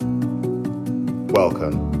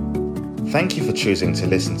Welcome. Thank you for choosing to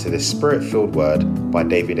listen to this Spirit-filled word by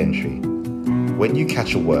David Entry. When you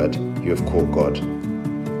catch a word, you have caught God.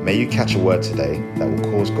 May you catch a word today that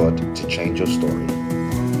will cause God to change your story.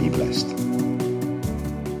 Be blessed.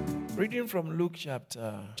 Reading from Luke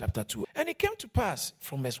chapter 2. And it came to pass,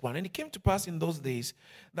 from verse 1, and it came to pass in those days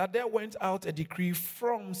that there went out a decree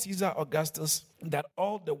from Caesar Augustus that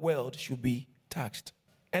all the world should be taxed.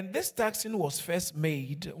 And this taxing was first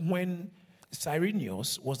made when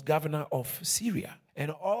Cyrenius was governor of Syria.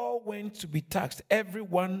 And all went to be taxed,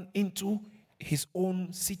 everyone into his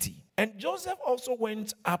own city. And Joseph also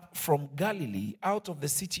went up from Galilee out of the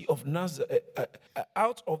city of Nazareth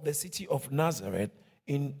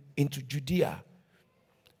into Judea,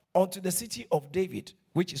 unto the city of David,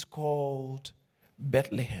 which is called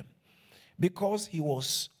Bethlehem, because he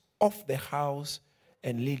was of the house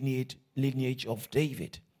and lineage of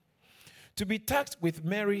David, to be taxed with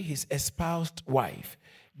Mary, his espoused wife,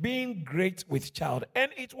 being great with child.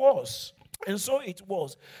 And so it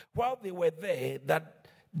was, while they were there,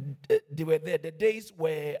 the days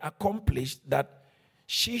were accomplished that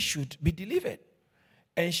she should be delivered.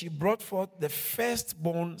 And she brought forth her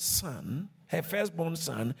firstborn son,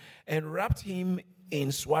 and wrapped him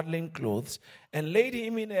in swaddling clothes, and laid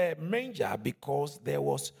him in a manger, because there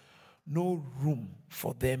was no room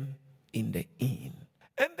for them in the inn.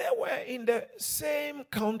 And there were in the same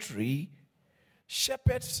country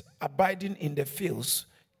shepherds abiding in the fields,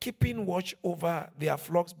 keeping watch over their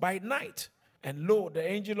flocks by night. And lo, the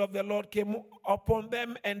angel of the Lord came upon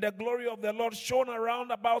them, and the glory of the Lord shone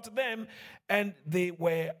around about them, and they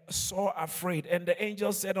were so afraid. And the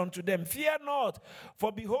angel said unto them, Fear not,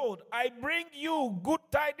 for behold, I bring you good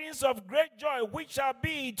tidings of great joy, which shall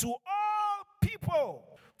be to all people.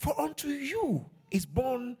 For unto you is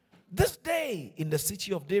born this day in the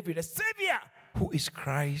city of David a Savior, who is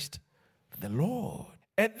Christ the Lord.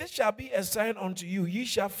 And this shall be a sign unto you. Ye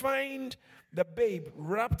shall find the babe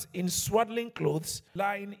wrapped in swaddling clothes,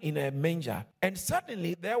 lying in a manger. And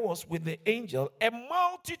suddenly there was with the angel a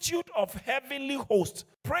multitude of heavenly hosts,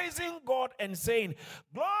 praising God and saying,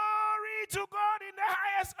 Glory to God in the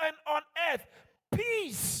highest, and on earth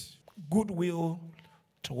peace, goodwill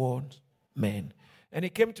toward men. And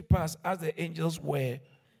it came to pass, as the angels were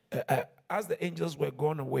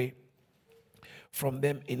gone away from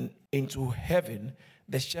them into heaven,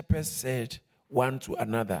 the shepherds said one to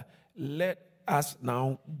another, Let us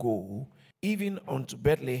now go even unto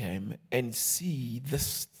Bethlehem, and see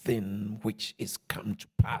this thing which is come to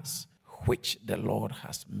pass, which the Lord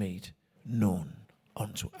has made known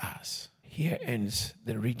unto us. Here ends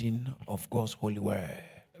the reading of God's holy word.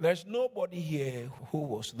 There's nobody here who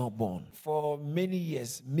was not born. For many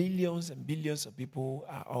years, millions and billions of people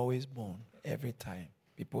are always born. Every time,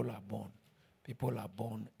 people are born. People are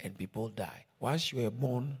born and people die. Once you are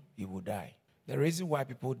born, you will die. The reason why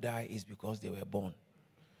people die is because they were born.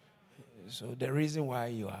 So the reason why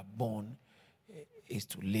you are born is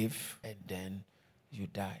to live, and then you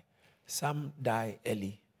die. Some die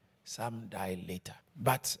early, some die later.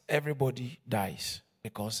 But everybody dies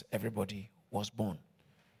because everybody was born.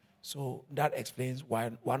 So that explains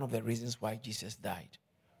why, one of the reasons why Jesus died.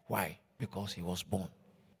 Why? Because he was born.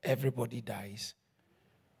 Everybody dies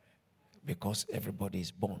because everybody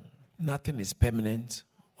is born. Nothing is permanent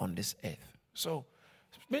on this earth. So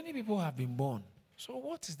many people have been born. So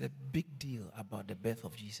what is the big deal about the birth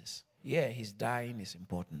of Jesus? Yeah, his dying is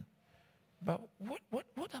important. But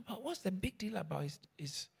what's the big deal about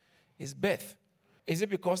his birth? Is it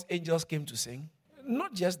because angels came to sing?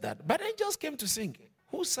 Not just that, but angels came to sing.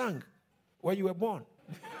 Who sang when you were born?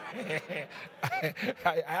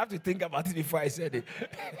 I have to think about it before I said it.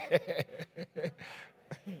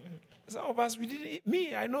 Some of us,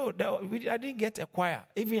 I know that I didn't get a choir,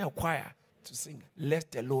 even a choir to sing,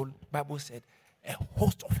 let alone, Bible said, a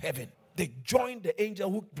host of heaven. They joined the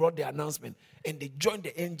angel who brought the announcement, and they joined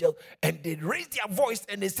the angel, and they raised their voice,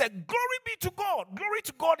 and they said, glory be to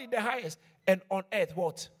God in the highest. And on earth,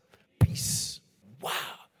 what? Peace. Wow.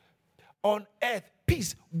 On earth,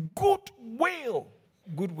 peace. Goodwill.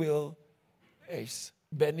 Goodwill is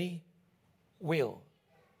benevolent.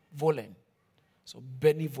 So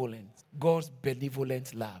benevolent. God's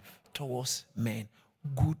benevolent love towards men.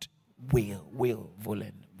 Goodwill.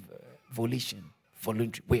 Volition.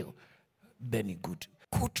 Voluntary will. Good.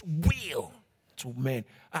 Goodwill to men.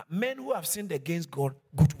 Men who have sinned against God,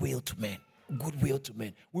 goodwill to men. Goodwill to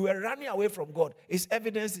men. We were running away from God. It's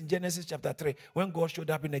evidence in Genesis chapter 3 when God showed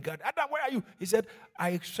up in the garden. Adam, where are you? He said,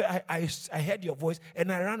 I heard your voice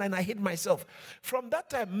and I ran and I hid myself. From that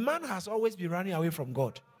time, man has always been running away from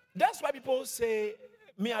God. That's why people say,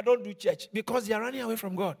 me, I don't do church, because they are running away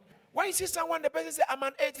from God. Why you see someone, the person say, I'm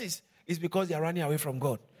an atheist, it's because they are running away from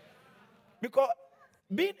God. Because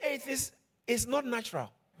being atheist is not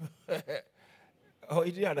natural. Oh,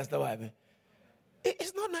 you didn't understand what I mean?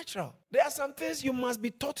 It's not natural. There are some things you must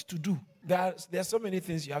be taught to do. There are so many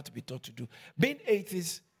things you have to be taught to do. Being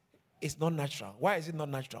atheist is not natural. Why is it not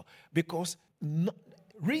natural? Because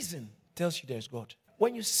reason tells you there's God.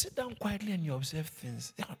 When you sit down quietly and you observe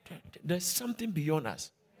things, there's something beyond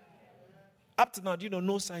us. Up to now,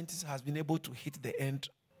 no scientist has been able to hit the end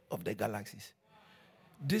of the galaxies.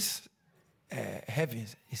 This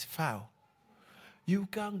heavens is foul. You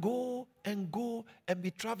can go and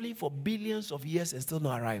be traveling for billions of years and still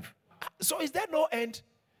not arrive. So is there no end?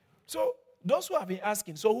 So those who have been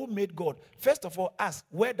asking, so who made God? First of all, ask,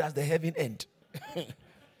 where does the heaven end?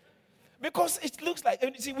 Because it looks like,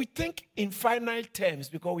 we think in finite terms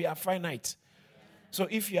because we are finite. So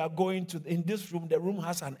if you are going in this room, the room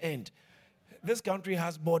has an end. This country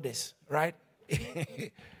has borders, right?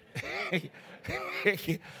 It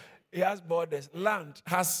has borders. Land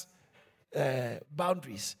has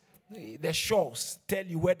boundaries. The shores tell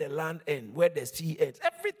you where the land ends, where the sea ends.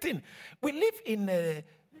 Everything. We live in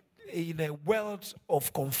a world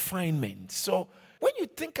of confinement. So when you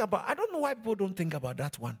think about, I don't know why people don't think about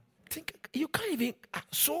that one. You can't even.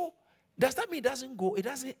 So does that mean it doesn't go? It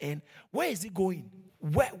doesn't end. Where is it going?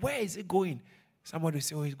 Where is it going? Somebody will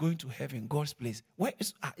say, "Oh, it's going to heaven, God's place." Where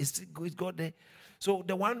is God there? So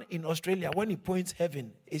the one in Australia, when he points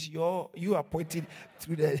heaven, you are pointing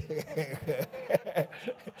to the.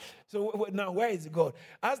 So now, where is God?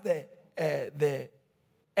 As the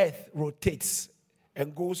earth rotates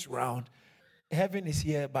and goes round, heaven is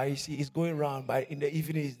here, but you see, it's going round. But in the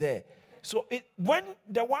evening, it's there. So when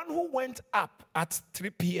the one who went up at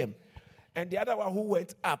 3 p.m. and the other one who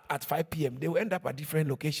went up at 5 p.m., they will end up at different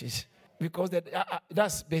locations. Because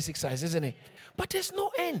that's basic science, isn't it? But there's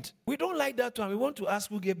no end. We don't like that one. We want to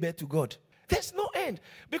ask who gave birth to God. There's no end.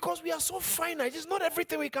 Because we are so finite. It's not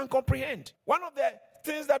everything we can comprehend. One of the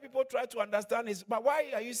things that people try to understand is, but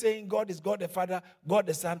why are you saying God is God the Father, God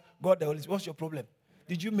the Son, God the Holy Spirit? What's your problem?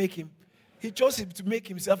 Did you make him? He chose him to make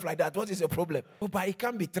himself like that. What is your problem? Oh, but he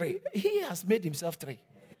can't be three. He has made himself three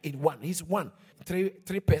in one. He's one. Three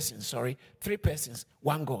persons, 3 persons,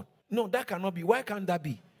 one God. No, that cannot be. Why can't that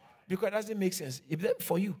be? Because it doesn't make sense.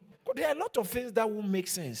 For you. But there are a lot of things that won't make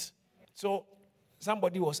sense. So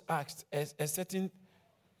somebody was asked, a certain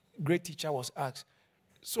great teacher was asked,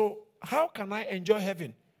 so how can I enjoy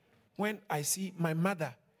heaven when I see my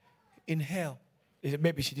mother in hell?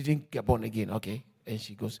 Maybe she didn't get born again, okay? And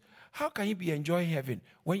she goes, how can you be enjoying heaven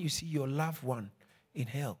when you see your loved one in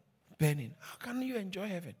hell burning? How can you enjoy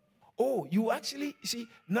heaven? Oh, you actually, see,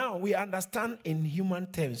 now we understand in human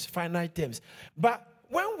terms, finite terms. But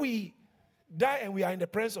when we die and we are in the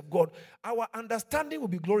presence of God, our understanding will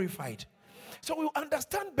be glorified. So we will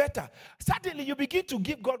understand better. Suddenly you begin to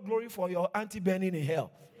give God glory for your auntie burning in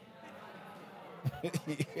hell.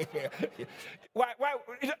 Why?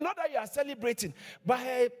 Not that you are celebrating, but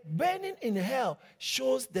her burning in hell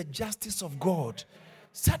shows the justice of God.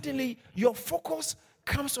 Suddenly your focus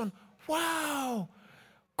comes on, wow,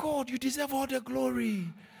 God, you deserve all the glory.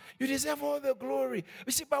 You deserve all the glory.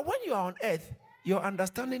 You see, but when you are on earth, your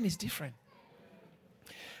understanding is different.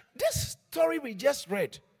 This story we just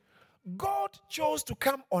read, God chose to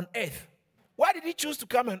come on earth. Why did he choose to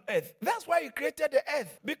come on earth? That's why he created the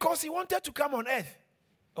earth. Because he wanted to come on earth.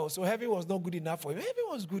 Oh, so heaven was not good enough for him. Heaven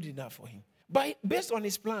was good enough for him. But based on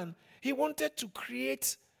his plan, he wanted to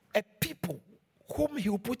create a people whom he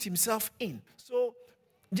will put himself in. So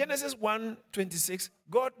Genesis 1:26,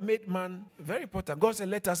 God made man, very important. God said,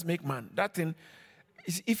 let us make man. That thing,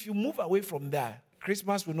 if you move away from that,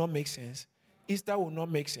 Christmas will not make sense. Easter will not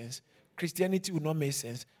make sense. Christianity will not make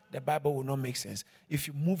sense. The Bible will not make sense. If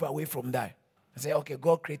you move away from that and say, okay,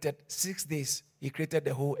 God created 6 days. He created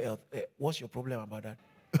the whole earth. What's your problem about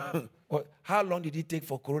that? How long did it take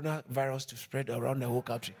for coronavirus to spread around the whole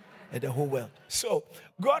country and the whole world? So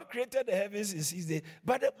God created the heavens in 6 days.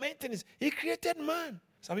 But the main thing is, he created man.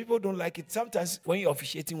 Some people don't like it. Sometimes when you're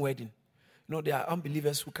officiating wedding, there are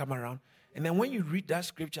unbelievers who come around. And then when you read that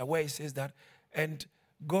scripture where it says that, and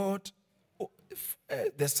God,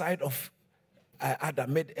 the side of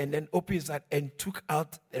Adam made, and then opened his side and took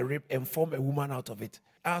out a rib and formed a woman out of it.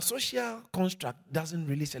 Our social construct doesn't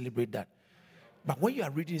really celebrate that. But when you are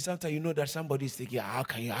reading, sometimes you know that somebody is thinking, how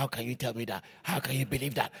can you tell me that? How can you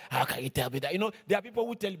believe that? How can you tell me that? There are people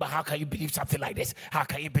who tell you, but how can you believe something like this? How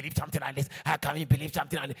can you believe something like this? How can you believe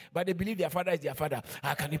something like this? But they believe their father is their father.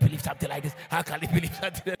 How can you believe something like this? How can you believe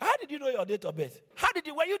something like this? How did you know your date of birth?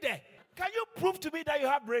 Were you there? Can you prove to me that you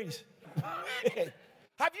have brains?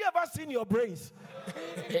 Have you ever seen your brains?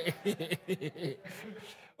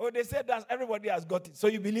 Oh, they said that everybody has got it, so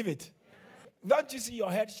you believe it. Don't you see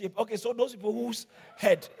your head shape? Okay, so those people whose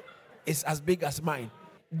head is as big as mine,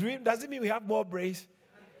 does it mean we have more brains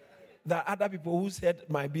than other people whose head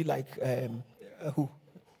might be like who?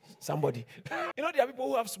 Somebody. You know, there are people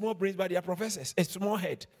who have small brains, but they are professors. A small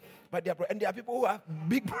head. But and there are people who have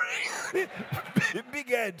big brains. Big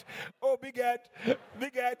head. Oh, big head.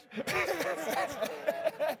 Big head.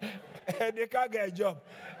 And they can't get a job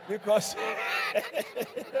because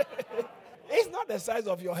it's not the size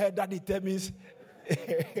of your head that determines.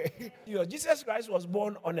 You know, Jesus Christ was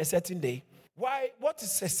born on a certain day. Why? What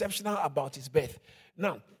is exceptional about his birth?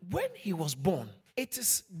 Now, when he was born, it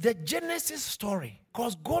is the Genesis story,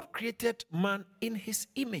 because God created man in his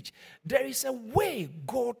image. There is a way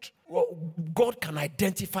God can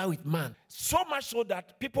identify with man, so much so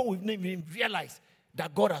that people will not even realize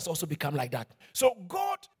that God has also become like that. So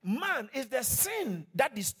man is the sin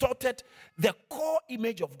that distorted the core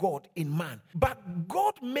image of God in man. But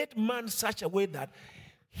God made man such a way that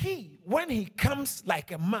when he comes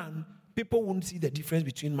like a man, people won't see the difference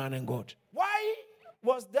between man and God. Why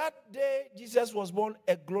was that day Jesus was born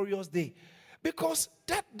a glorious day? Because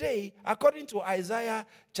that day, according to Isaiah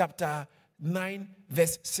chapter 9,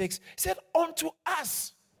 verse 6, said, unto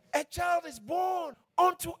us a child is born.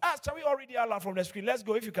 Unto us. Shall we all read it out loud from the screen? Let's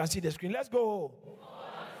go. If you can see the screen, let's go.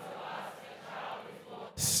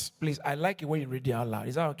 Please, I like it when you read it out loud.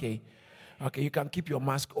 Is that okay? Okay, you can keep your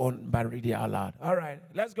mask on by reading it out loud. All right,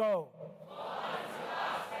 let's go.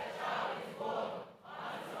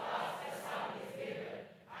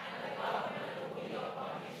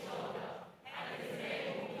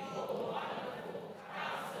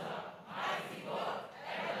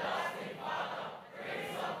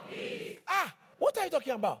 What are you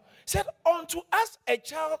talking about? Said, unto us a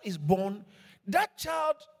child is born. That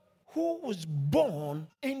child who was born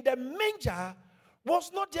in the manger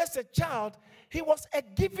was not just a child, he was a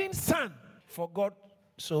given son for God.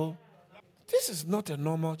 So, this is not a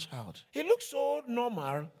normal child. He looks so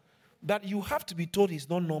normal that you have to be told he's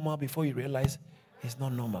not normal before you realize he's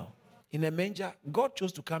not normal. In a manger, God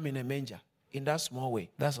chose to come in a manger in that small way.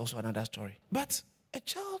 That's also another story. But a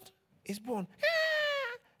child is born.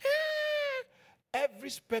 Every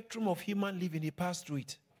spectrum of human living, he passed through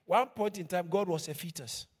it. One point in time, God was a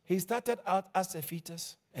fetus. He started out as a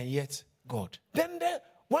fetus, and yet God. Then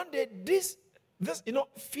one day, this,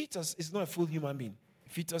 fetus is not a full human being.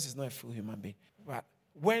 Fetus is not a full human being. But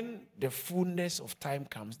when the fullness of time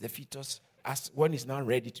comes, the fetus, when it's now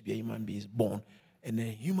ready to be a human being, is born, and a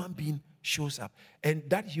human being shows up. And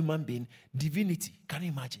that human being, divinity, can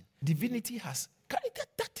you imagine? Divinity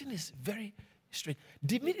that thing is very strange.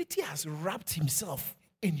 Divinity has wrapped himself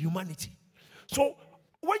in humanity. So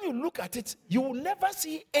when you look at it, you will never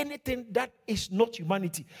see anything that is not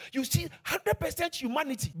humanity. You see 100%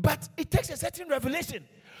 humanity, but it takes a certain revelation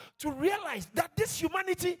to realize that this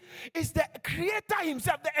humanity is the creator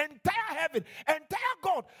himself, the entire heaven, entire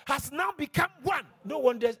God has now become one. No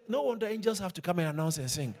wonder angels have to come and announce and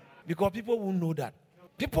sing, because people won't know that.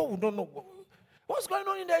 People will not know what's going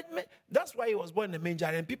on in that. That's why he was born in the manger,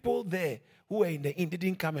 and people there who were in the inn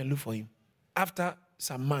didn't come and look for him. After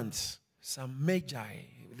some months, some magi,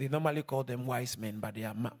 they normally call them wise men, but they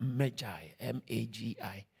are magi,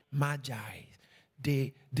 M-A-G-I, magi.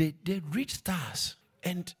 They read stars,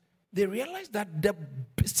 and they realize that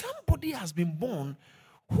somebody has been born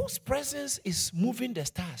whose presence is moving the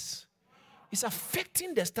stars. It's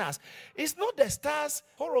affecting the stars. It's not the stars,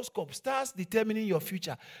 horoscope, stars determining your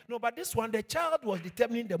future. No, but this one, the child was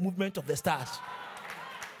determining the movement of the stars.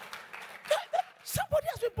 Somebody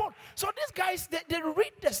has been born. So these guys, they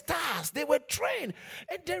read the stars. They were trained.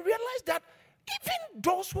 And they realized that even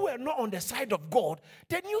those who were not on the side of God,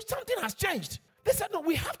 they knew something has changed. They said, no,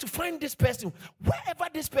 we have to find this person, wherever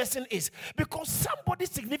this person is, because somebody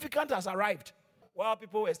significant has arrived. While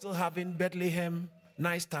people were still having Bethlehem,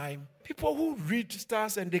 nice time, people who read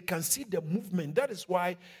stars and they can see the movement. That is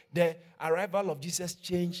why the arrival of Jesus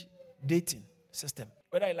changed dating system.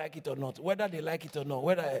 Whether I like it or not, whether they like it or not,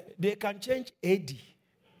 whether they can change AD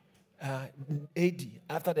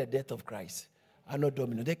after the death of Christ, Anno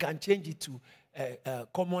Domini. They can change it to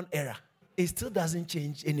common era. It still doesn't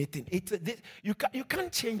change anything. You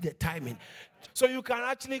can't change the timing. So you can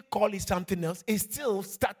actually call it something else. It still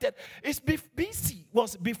started. BC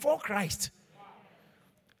was before Christ.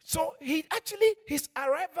 So his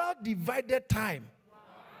arrival divided time.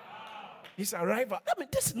 His arrival.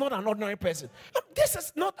 This is not an ordinary person. This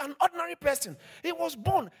is not an ordinary person. He was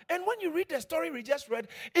born. And when you read the story we just read,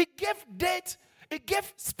 it gave date It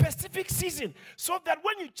gave specific season, so that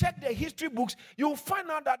when you check the history books, you'll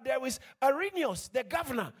find out that there is Arrhenius, the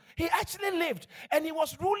governor. He actually lived, and he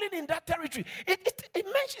was ruling in that territory. It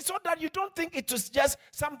mentions so that you don't think it was just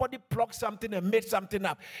somebody plucked something and made something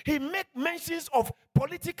up. He made mentions of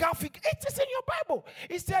political figures. It is in your Bible.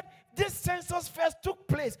 He said this census first took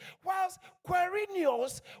place whilst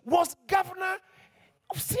Quirinius was governor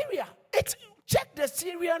of Syria. Check the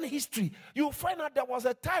Syrian history. You'll find out there was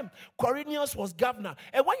a time Quirinius was governor.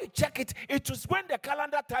 And when you check it, it was when the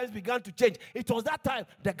calendar times began to change. It was that time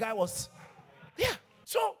the guy was. Yeah.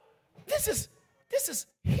 So this is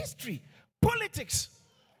history, politics.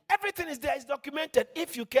 Everything is there. It's documented.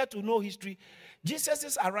 If you care to know history,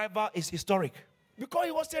 Jesus' arrival is historic because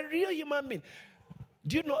he was a real human being.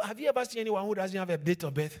 Do you know? Have you ever seen anyone who doesn't have a date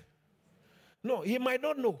of birth? No, he might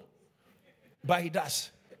not know, but he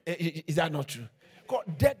does. Is that not true? God,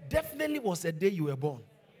 there definitely was a day you were born.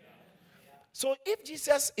 So if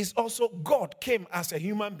Jesus is also God, came as a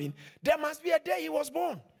human being, there must be a day he was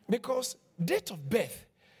born. Because date of birth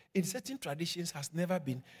in certain traditions has never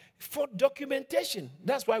been for documentation.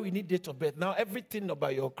 That's why we need date of birth. Now everything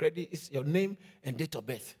about your credit is your name and date of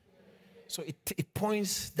birth. So it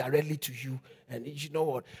points directly to you, and you know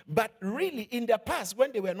what. But really, in the past,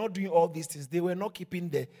 when they were not doing all these things, they were not keeping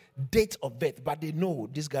the date of birth, but they know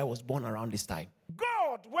this guy was born around this time.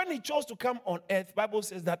 God, when he chose to come on earth, Bible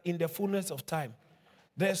says that in the fullness of time,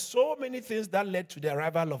 there's so many things that led to the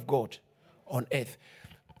arrival of God on earth.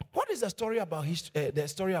 What is the story about the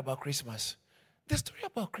story about Christmas? The story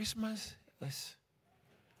about Christmas is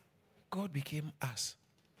God became us.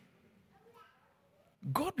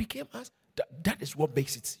 God became us. That is what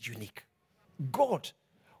makes it unique. God,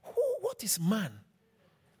 what is man?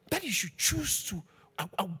 That you should choose to.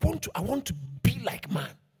 I want to be like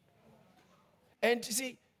man. And you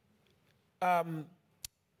see,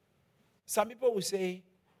 some people will say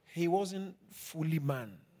he wasn't fully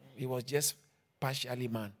man. He was just partially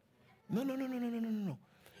man. No.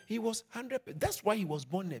 He was 100%. That's why he was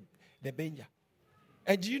born in the manger.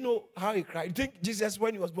 And do you know how he cried? You think Jesus,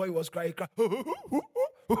 when he was born, he was crying? He cried. No.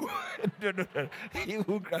 He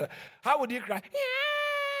would cry. How would he cry?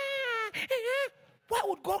 Why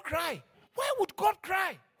would God cry? Why would God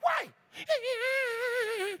cry? Why?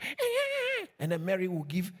 And then Mary will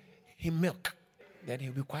give him milk. Then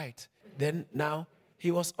he'll be quiet. Then now he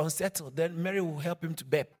was unsettled. Then Mary will help him to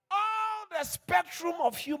bed. All the spectrum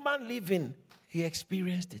of human living, he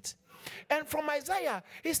experienced it. And from Isaiah,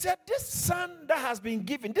 he said, this son that has been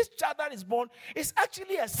given, this child that is born, is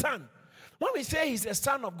actually a son. When we say he's a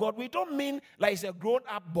son of God, we don't mean like he's a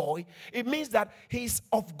grown-up boy. It means that he's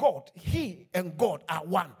of God. He and God are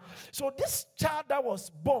one. So this child that was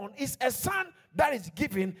born is a son that is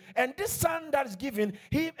given, and this son that is given,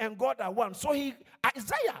 he and God are one. So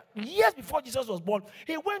Isaiah, years before Jesus was born,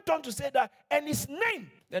 he went on to say that, and his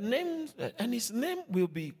name will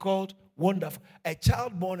be called Wonderful. A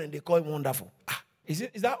child born and they call him Wonderful. Is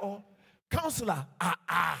that all? Counselor.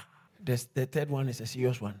 The third one is a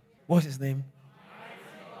serious one. What's his name?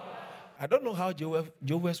 I don't know how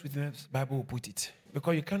Jehovah's Witness Bible will put it,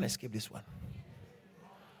 because you can't escape this one.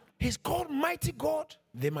 He's called Mighty God.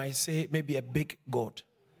 They might say maybe a big God.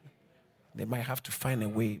 They might have to find a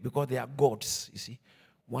way, because they are gods, you see.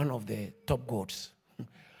 One of the top gods.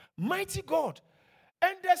 Mighty God.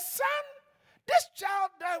 And the son, this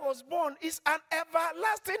child that was born, is an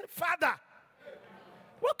everlasting father.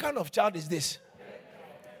 What kind of child is this?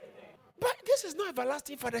 But this is not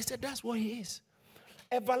everlasting father. I said that's what he is.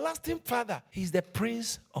 Everlasting father. He's the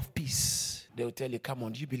Prince of Peace. They will tell you, come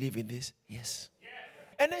on, do you believe in this? Yes.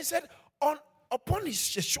 And they said, upon his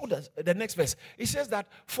shoulders, the next verse, he says that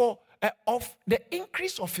of the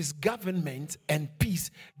increase of his government and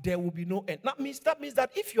peace, there will be no end. That means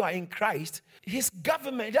that if you are in Christ, his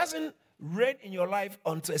government doesn't reign in your life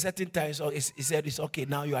until a certain time. So he said it's okay,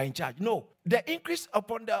 now you are in charge. No. The increase of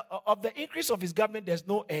the increase of his government, there's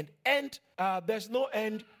no end. And there's no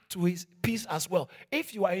end to his peace as well.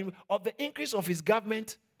 If you are of the increase of his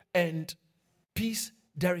government and peace,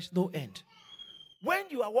 there is no end. When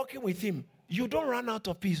you are working with him, you don't run out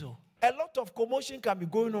of peace. A lot of commotion can be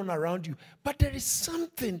going on around you, but there is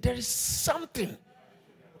something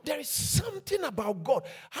about God.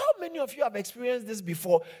 How many of you have experienced this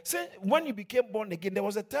before? Say, when you became born again, there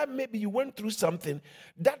was a time maybe you went through something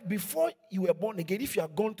that before you were born again, if you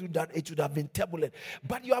had gone through that, it would have been turbulent.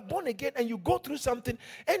 But you are born again and you go through something,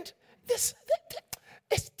 and this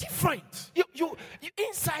it's different. You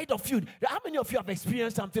inside of you. How many of you have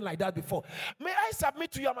experienced something like that before? May I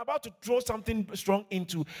submit to you? I'm about to throw something strong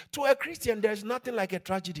into. To a Christian, there's nothing like a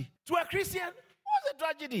tragedy. To a Christian, what's a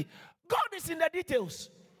tragedy? God is in the details.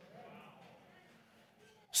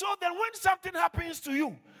 So then when something happens to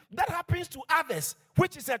you, that happens to others,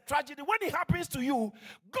 which is a tragedy. When it happens to you,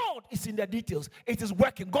 God is in the details. It is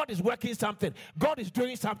working. God is working something. God is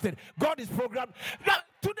doing something. God is programmed. Now,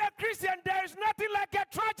 to the Christian, there is nothing like a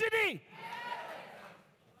tragedy.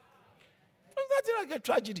 There's nothing like a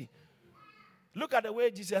tragedy. Look at the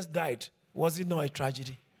way Jesus died. Was it not a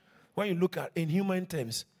tragedy? When you look at in human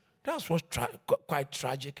terms, that was quite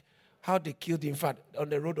tragic. How they killed him. In fact, on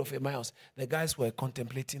the road of Emmaus, the guys were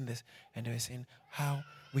contemplating this and they were saying how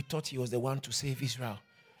we thought he was the one to save Israel.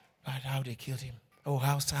 But how they killed him. Oh,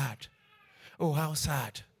 how sad. Oh, how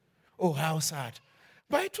sad. Oh, how sad.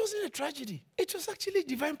 But it wasn't a tragedy. It was actually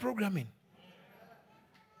divine programming.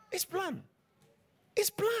 It's planned. It's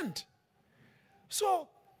planned. So,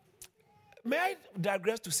 may I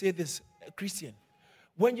digress to say this, Christian?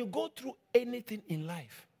 When you go through anything in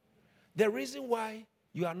life, the reason why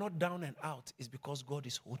you are not down and out is because God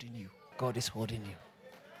is holding you. God is holding you.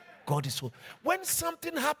 God is holding. When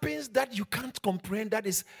something happens that you can't comprehend, that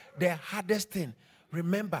is the hardest thing.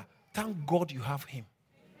 Remember, thank God you have Him.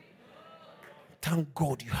 Thank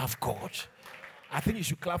God you have God. I think you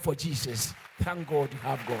should clap for Jesus. Thank God you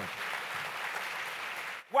have God.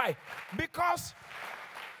 Why? Because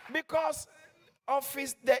of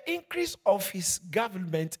the increase of His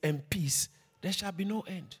government and peace, there shall be no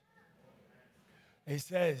end. It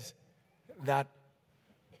says that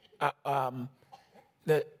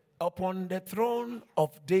upon the throne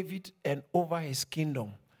of David and over his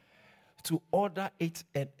kingdom, to order it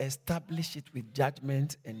and establish it with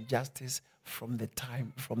judgment and justice from that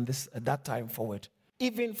time forward,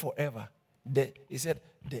 even forever. He said,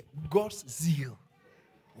 God's zeal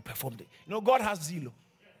will perform it. You know, God has zeal.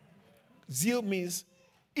 Zeal means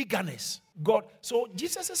eagerness. God. So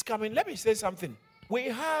Jesus is coming. Let me say something. We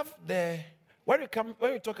have when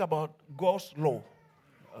we talk about God's law,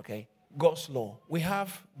 okay, God's law, we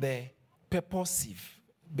have the purposive,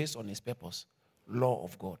 based on His purpose, law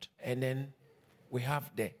of God. And then we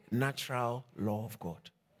have the natural law of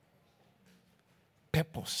God.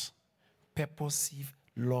 Purposive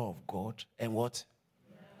law of God. And what?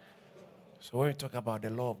 So when we talk about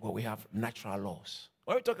the law of God, we have natural laws.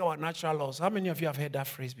 When we talk about natural laws, how many of you have heard that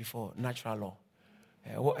phrase before? Natural law.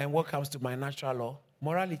 And what comes to my natural law?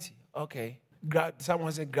 Morality. Okay.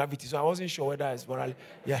 Someone said gravity, so I wasn't sure whether it's morality.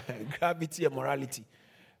 Yeah, gravity and morality.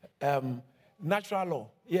 Natural law.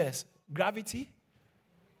 Yes. Gravity.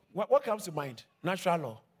 What comes to mind? Natural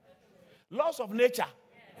law. Laws of nature.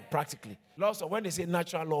 Practically. When they say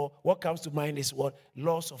natural law, what comes to mind is what?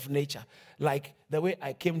 Laws of nature. Like the way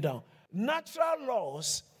I came down. Natural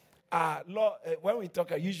laws are law. When we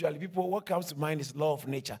talk, usually people, what comes to mind is law of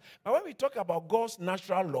nature. But when we talk about God's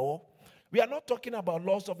natural law, we are not talking about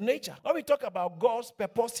laws of nature. When we talk about God's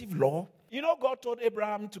purposive law, you know God told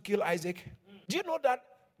Abraham to kill Isaac. Do you know that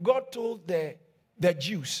God told the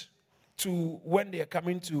Jews to, when they are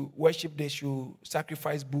coming to worship, they should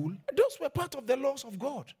sacrifice bull? Those were part of the laws of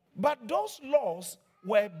God. But those laws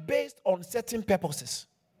were based on certain purposes.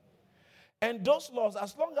 And those laws,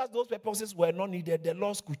 as long as those purposes were not needed, the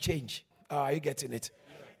laws could change. Are you getting it?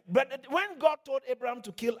 But when God told Abraham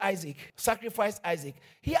to kill Isaac, sacrifice Isaac,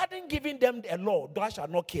 He hadn't given them a law, thou shalt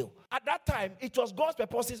not kill. At that time, it was God's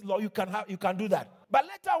purposive law. You can do that. But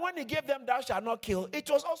later, when He gave them thou shalt not kill, it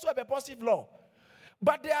was also a purposive law.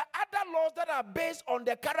 But there are other laws that are based on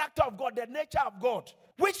the character of God, the nature of God,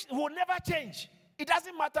 which will never change. It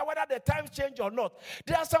doesn't matter whether the times change or not.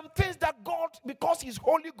 There are some things that God, because He's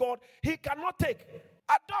holy God, He cannot take.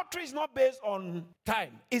 Adultery is not based on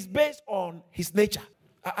time. It's based on His nature.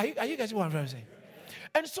 Are you getting what I'm trying to say?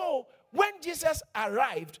 And so, when Jesus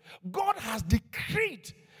arrived, God has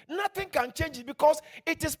decreed nothing can change it because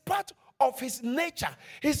it is part of His nature.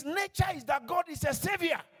 His nature is that God is a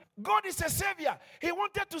savior. God is a savior. He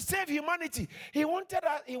wanted to save humanity. He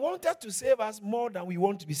wanted to save us more than we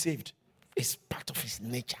want to be saved. It's part of His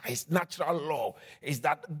nature. His natural law is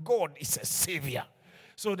that God is a savior.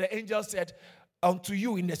 So the angel said, unto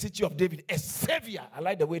you in the city of David, a savior. I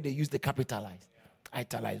like the way they use the capitalized,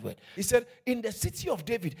 italicized word. He said, in the city of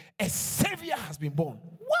David, a savior has been born.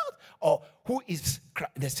 What? Or who is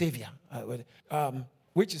the savior?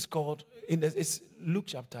 Which is called, it's Luke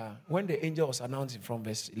chapter, when the angel was announcing from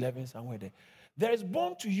verse 11, somewhere there. There is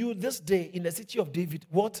born to you this day in the city of David,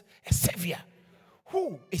 what? A savior.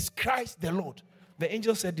 Who is Christ the Lord? The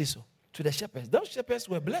angel said this to the shepherds. Those shepherds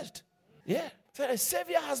were blessed. Yeah. So a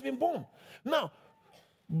savior has been born. Now,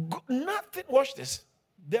 nothing, watch this.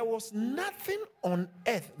 There was nothing on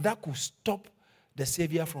earth that could stop the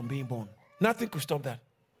savior from being born. Nothing could stop that.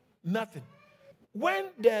 Nothing.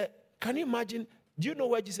 Can you imagine, do you know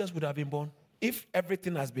where Jesus would have been born? If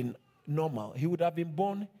everything has been normal, he would have been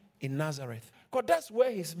born in Nazareth. Because that's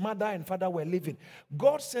where his mother and father were living.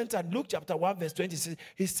 God sent, at Luke chapter 1 verse 26,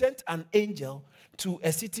 he sent an angel to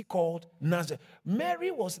a city called Nazareth.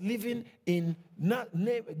 Mary was living in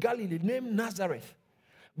Galilee named Nazareth.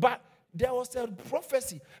 But there was a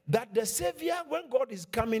prophecy that the Savior, when God is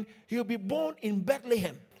coming, he'll be born in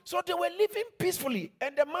Bethlehem. So they were living peacefully,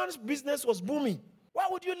 and the man's business was booming. Why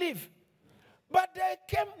would you live? But there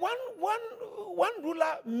came one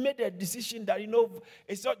ruler made a decision that,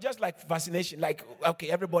 it's not just like vaccination, like, okay,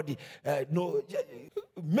 everybody,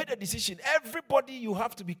 made a decision. Everybody, you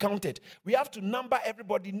have to be counted. We have to number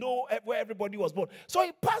everybody, know where everybody was born. So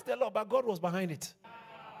he passed the law, but God was behind it.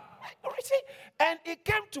 And it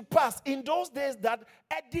came to pass in those days that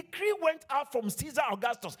a decree went out from Caesar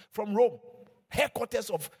Augustus, from Rome, headquarters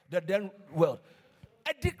of the then world.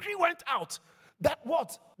 A decree went out that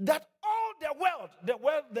what? That all the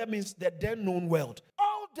world that means the then known world,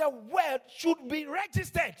 all the world should be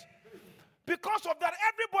registered. Because of that,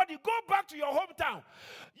 everybody go back to your hometown.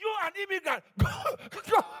 You an immigrant, go.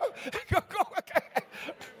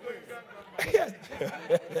 Yes.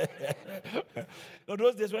 No,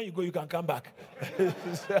 those days when you go, you can come back.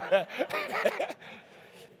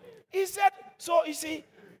 He said, so you see,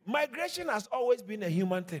 migration has always been a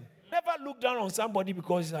human thing. Never look down on somebody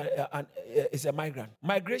because it's a migrant.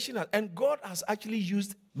 Migration, and God has actually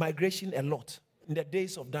used migration a lot in the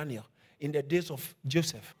days of Daniel, in the days of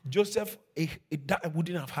Joseph. That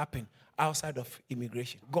wouldn't have happened outside of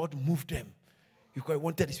immigration. God moved them because he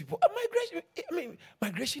wanted these people.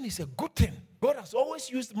 Migration is a good thing. God has always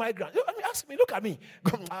used migrants. Ask me, look at me.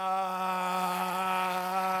 Shout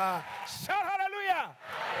hallelujah.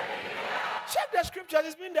 Check the scriptures,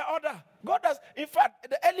 it's been the order. God has, in fact,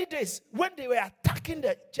 the early days, when they were attacking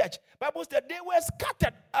the church, Bible said they were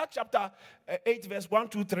scattered. Acts chapter 8, verse 1,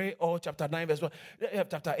 2, 3, or chapter 9, verse 1,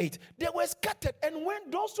 chapter 8. They were scattered. And when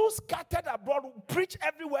those who scattered abroad preached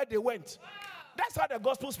everywhere they went, that's how the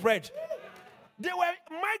gospel spread. They were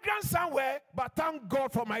migrants somewhere, but thank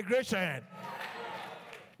God for migration.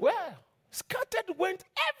 Well, scattered went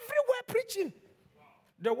everywhere preaching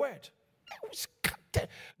the word.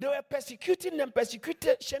 They were persecuting them.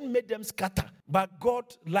 Persecution made them scatter. But God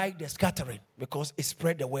liked the scattering because it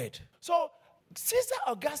spread the word. So Caesar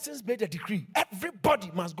Augustus made a decree. Everybody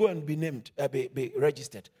must go and be named, be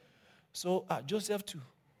registered. So Joseph too,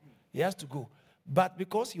 he has to go. But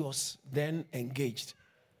because he was then engaged,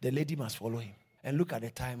 the lady must follow him. And look at the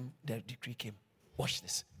time the decree came. Watch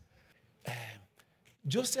this.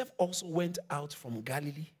 Joseph also went out from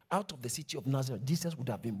Galilee, out of the city of Nazareth. Jesus would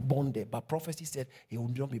have been born there, but prophecy said he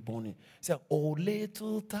would not be born in. He said, "Oh,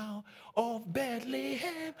 little town of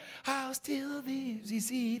Bethlehem, how still thee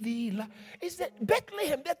see thee lie." It's that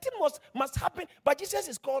Bethlehem, that thing must happen, but Jesus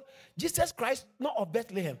is called Jesus Christ, not of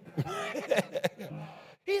Bethlehem.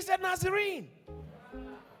 He's a Nazarene.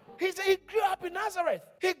 He grew up in Nazareth.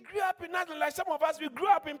 He grew up in Nazareth like some of us. We grew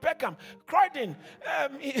up in Peckham, Croydon,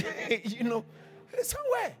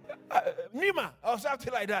 somewhere, Nima or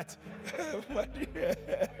something like that.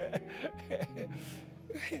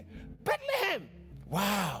 Bethlehem.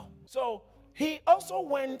 Wow. So he also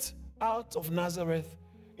went out of Nazareth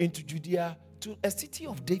into Judea to a city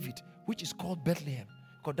of David, which is called Bethlehem,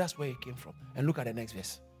 because that's where he came from. And look at the next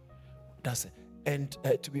verse. That's it. And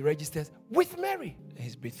to be registered with Mary,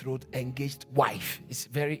 his betrothed, engaged wife. It's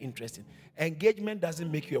very interesting. Engagement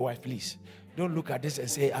doesn't make you a wife, please. Don't look at this and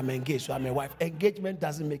say, I'm engaged, so I'm a wife. Engagement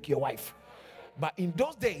doesn't make you a wife. But in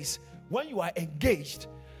those days, when you are engaged,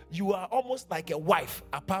 you are almost like a wife,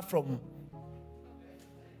 apart from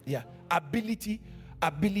ability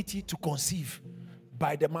to conceive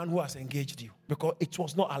by the man who has engaged you, because it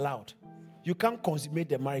was not allowed. You can't consummate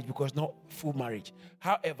the marriage because it's not full marriage.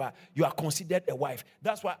 However, you are considered a wife.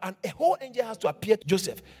 That's why a whole angel has to appear to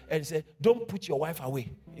Joseph and say, don't put your wife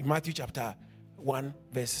away. In Matthew chapter 1,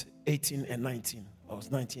 verse 18 and 19, or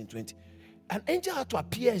 19 and 20. An angel had to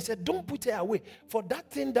appear and said, don't put her away. For that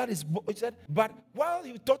thing that is, he said, but while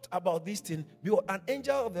he thought about this thing, behold, an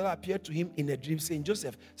angel of the Lord appeared to him in a dream, saying,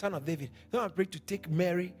 Joseph, son of David, now I pray to take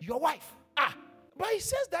Mary, your wife. But he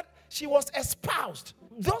says that she was espoused.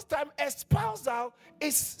 Those time, espousal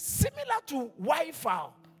is similar to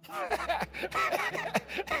wifeal.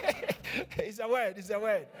 It's a word.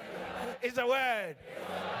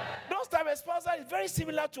 Those time, espousal is very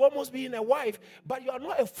similar to almost being a wife, but you are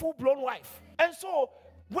not a full-blown wife. And so,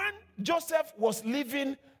 when Joseph was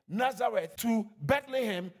leaving Nazareth to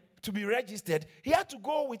Bethlehem to be registered, he had to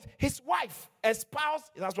go with his wife,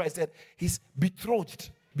 espoused. That's why I said his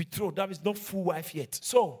betrothed. Betrothed, that is not full wife yet.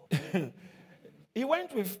 So he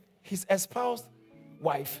went with his espoused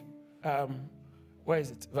wife. Where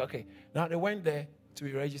is it? Okay. Now they went there to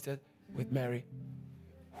be registered with Mary,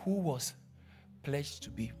 who was pledged to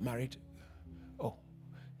be married. Oh,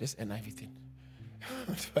 this NIV thing.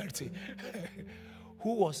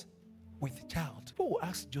 Who was with child. People will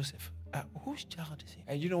ask Joseph, whose child is he?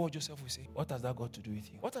 And you know what Joseph will say? What has that got to do with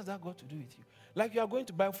you? What has that got to do with you? Like you are going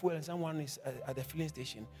to buy fuel and someone is at the filling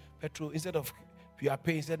station, petrol, instead of you are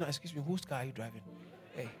paying, said, no, excuse me, whose car are you driving?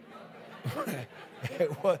 Hey.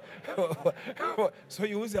 what? So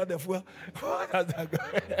you use the fuel? What has that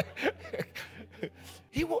got?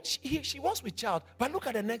 She was with child, but look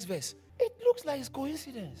at the next verse. It looks like it's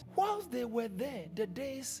coincidence. Whilst they were there, the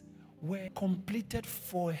days were completed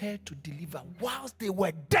for her to deliver. Whilst they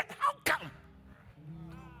were dead, how come?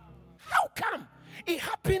 How come? It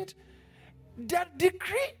happened. That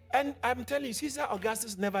decree, and I'm telling you, Caesar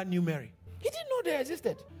Augustus never knew Mary. He didn't know they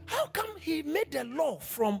existed. How come he made the law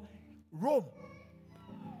from Rome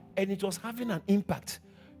and it was having an impact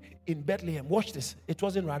in Bethlehem? Watch this. It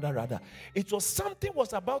wasn't rather. It was something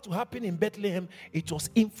was about to happen in Bethlehem. It was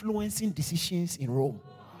influencing decisions in Rome.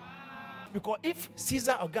 Because if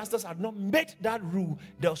Caesar Augustus had not made that rule,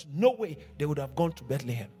 there was no way they would have gone to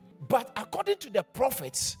Bethlehem. But according to the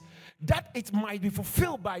prophets, that it might be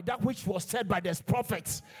fulfilled by that which was said by the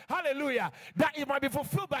prophets. Hallelujah. That it might be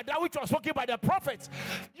fulfilled by that which was spoken by the prophets.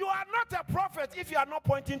 You are not a prophet if you are not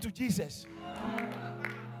pointing to Jesus.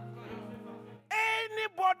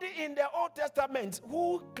 Anybody in the Old Testament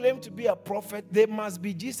who claimed to be a prophet, they must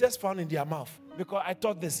be Jesus found in their mouth. Because I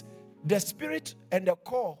taught this. The spirit and the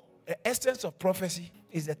core, the essence of prophecy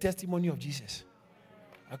is the testimony of Jesus.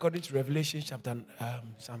 According to Revelation chapter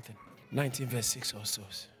 19 verse 6 or so.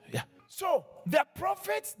 Yeah. So the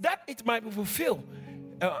prophets, that it might be fulfilled.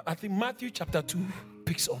 I think Matthew chapter 2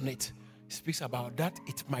 picks on it. It speaks about that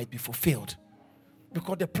it might be fulfilled.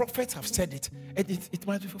 Because the prophets have said it, and it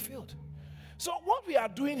might be fulfilled. So what we are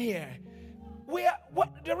doing here,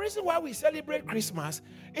 the reason why we celebrate Christmas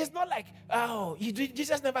is not like,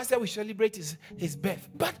 Jesus never said we celebrate his birth.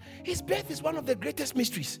 But his birth is one of the greatest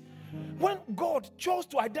mysteries. When God chose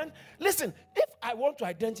to identify, listen, if I want to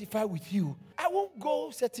identify with you, I won't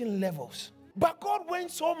go certain levels. But God went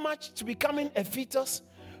so much to becoming a fetus,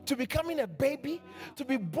 to becoming a baby, to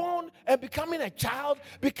be born and becoming a child,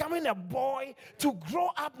 becoming a boy, to grow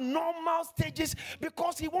up normal stages,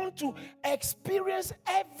 because he wants to experience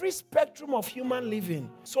every spectrum of human living.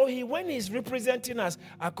 So when he's representing us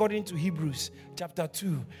according to Hebrews chapter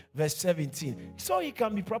 2 verse 17, so he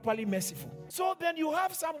can be properly merciful. So then you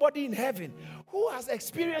have somebody in heaven who has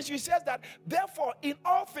experienced, he says that therefore in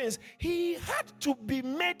all things he had to be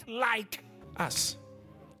made like us.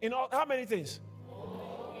 In all, how many things?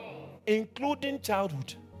 Including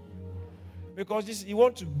childhood, because you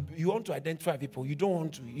want to identify people. You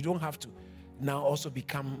don't have to now also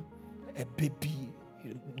become a baby.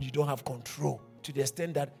 You don't have control to the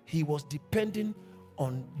extent that he was depending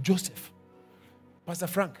on Joseph. Pastor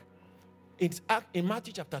Frank, in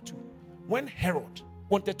Matthew chapter 2, when Herod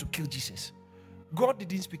wanted to kill Jesus, God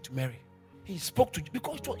didn't speak to Mary. He spoke to,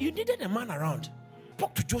 because you needed a man around. He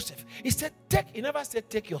spoke to Joseph. He said, he never said,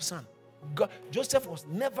 take your son. Joseph was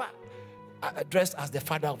never addressed as the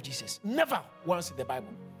father of Jesus. Never once in the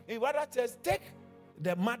Bible. He rather says, take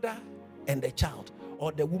the mother and the child,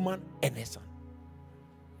 or the woman and her son.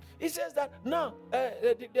 He says that now,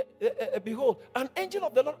 behold, an angel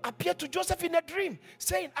of the Lord appeared to Joseph in a dream,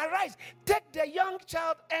 saying, arise, take the young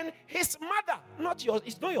child and his mother.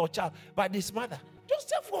 It's not your child, but his mother.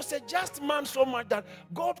 Joseph was a just man so much that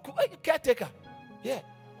God could, caretaker. Yeah.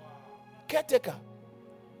 Caretaker.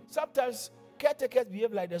 Sometimes caretakers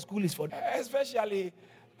behave like the school is for them, especially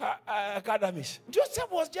academies.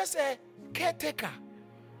 Joseph was just a caretaker.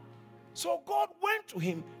 So God went to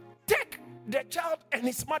him, take the child and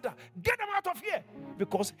his mother, get them out of here,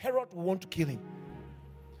 because Herod would want to kill him.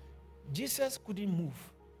 Jesus couldn't move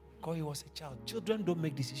because he was a child. Children don't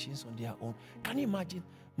make decisions on their own. Can you imagine?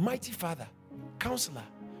 Mighty Father, Counselor,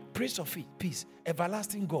 Prince of Peace,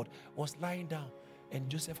 Everlasting God was lying down, and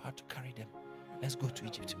Joseph had to carry them. Let's go to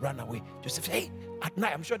Egypt. Run away. Joseph said, hey, at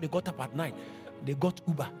night. I'm sure they got up at night. They got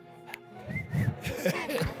Uber.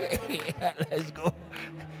 Let's go.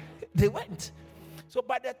 They went. So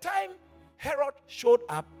by the time Herod showed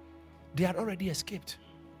up, they had already escaped.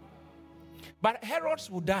 But Herod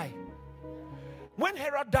would die. When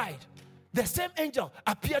Herod died, the same angel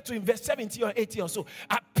appeared to him, verse 17 or 18 or so,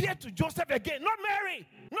 appeared to Joseph again. Not Mary.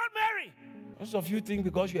 Not Mary. Most of you think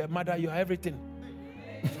because you're a mother, you're everything.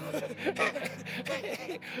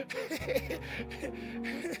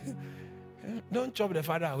 Don't chop the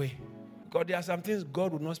father away, because there are some things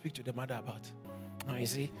God will not speak to the mother about. Now you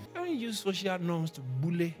see, don't use social norms to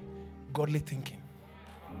bully godly thinking.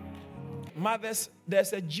 Mothers,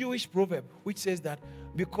 there's a Jewish proverb which says that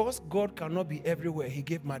because God cannot be everywhere, he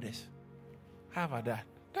gave mothers. How about that?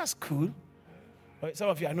 That's cool. Some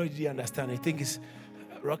of you, I know you didn't understand. You think it's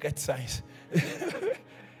rocket science.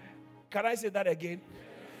 Can I say that again?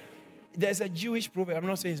 There's a Jewish proverb, I'm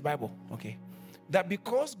not saying it's Bible, okay, that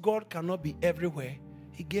because God cannot be everywhere,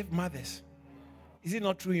 he gave mothers. Is it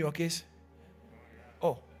not true in your case?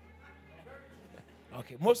 Oh.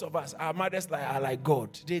 Okay, most of us, our mothers are like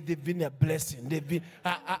God. They've been a blessing. They've been.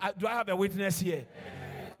 Do I have a witness here?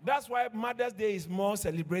 That's why Mother's Day is more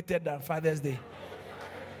celebrated than Father's Day.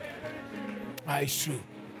 It's true.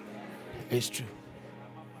 It's true.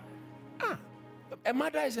 A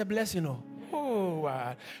mother is a blessing,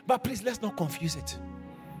 but please, let's not confuse it.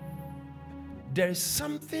 There is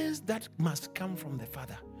some things that must come from the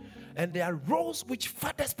father, and there are roles which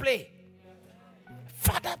fathers play.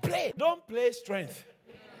 Father play. Don't play strength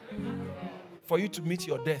for you to meet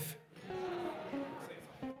your death.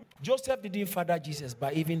 Joseph didn't father Jesus,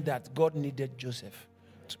 but even that, God needed Joseph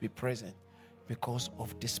to be present because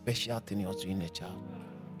of the special thing he was doing in the child.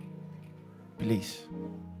 Please,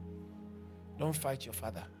 don't fight your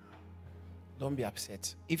father. Don't be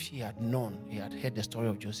upset. If he had known, he had heard the story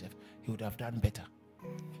of Joseph, he would have done better.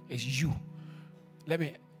 It's you. Let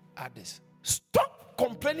me add this. Stop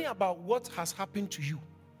complaining about what has happened to you.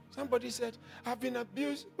 Somebody said, I've been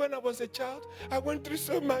abused when I was a child. I went through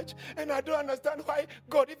so much, and I don't understand why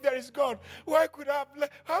God, if there is God,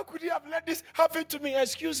 how could he have let this happen to me?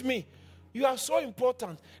 Excuse me. You are so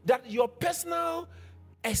important that your personal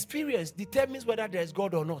experience determines whether there is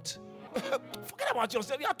God or not. Forget about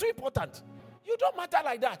yourself. You are too important. You don't matter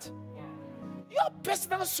like that. Your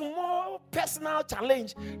small personal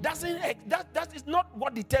challenge that is not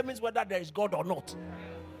what determines whether there is God or not.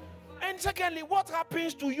 And secondly, what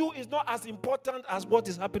happens to you is not as important as what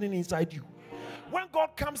is happening inside you. When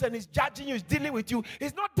God comes and is judging you, is dealing with you,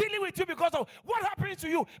 he's not dealing with you because of what happens to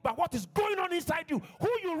you, but what is going on inside you, who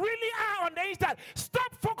you really are on the inside.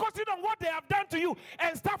 Stop focusing on what they have done to you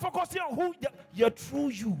and start focusing on who your true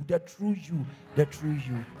you, the true you, the true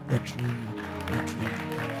you, the true you, the true you.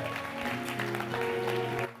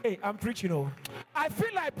 Hey, I'm preaching. I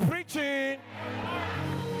feel like preaching.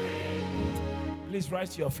 Please rise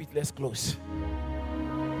to your feet. Let's close.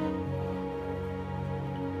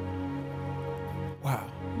 Wow.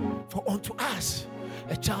 For unto us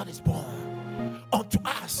a child is born. Unto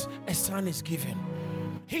us a son is given.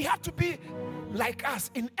 He had to be like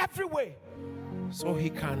us in every way so he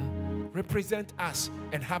can represent us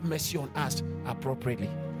and have mercy on us appropriately.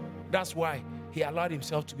 That's why he allowed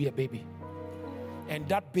himself to be a baby. And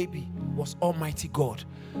that baby was Almighty God.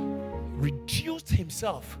 Reduced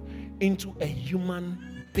himself into a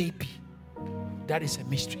human baby. That is a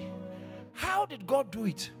mystery. How did God do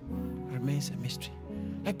it? Remains a mystery.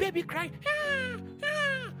 A baby crying.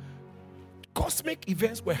 Cosmic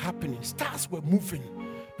events were happening. Stars were moving.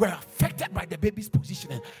 Were affected by the baby's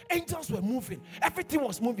positioning. Angels were moving. Everything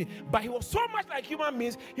was moving. But he was so much like human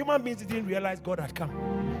beings. Human beings didn't realize God had come.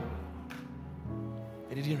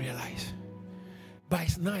 They didn't realize. But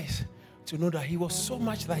it's nice to know that he was so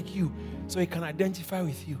much like you, so he can identify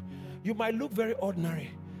with you. You might look very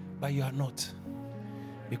ordinary, but you are not,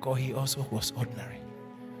 because he also was ordinary.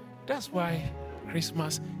 That's why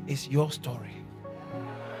Christmas is your story.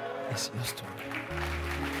 It's your story.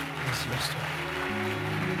 It's your story.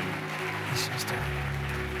 It's your story.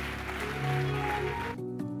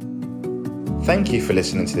 Thank you for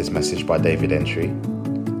listening to this message by David Entry.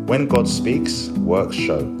 When God speaks, works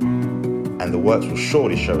show, and the works will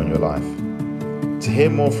surely show in your life. To hear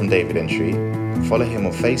more from David Entry, follow him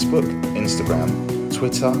on Facebook, Instagram,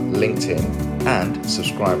 Twitter, LinkedIn, and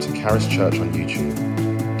subscribe to Charis Church on YouTube.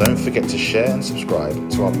 Don't forget to share and subscribe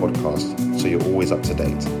to our podcast so you're always up to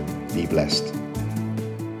date. Be blessed.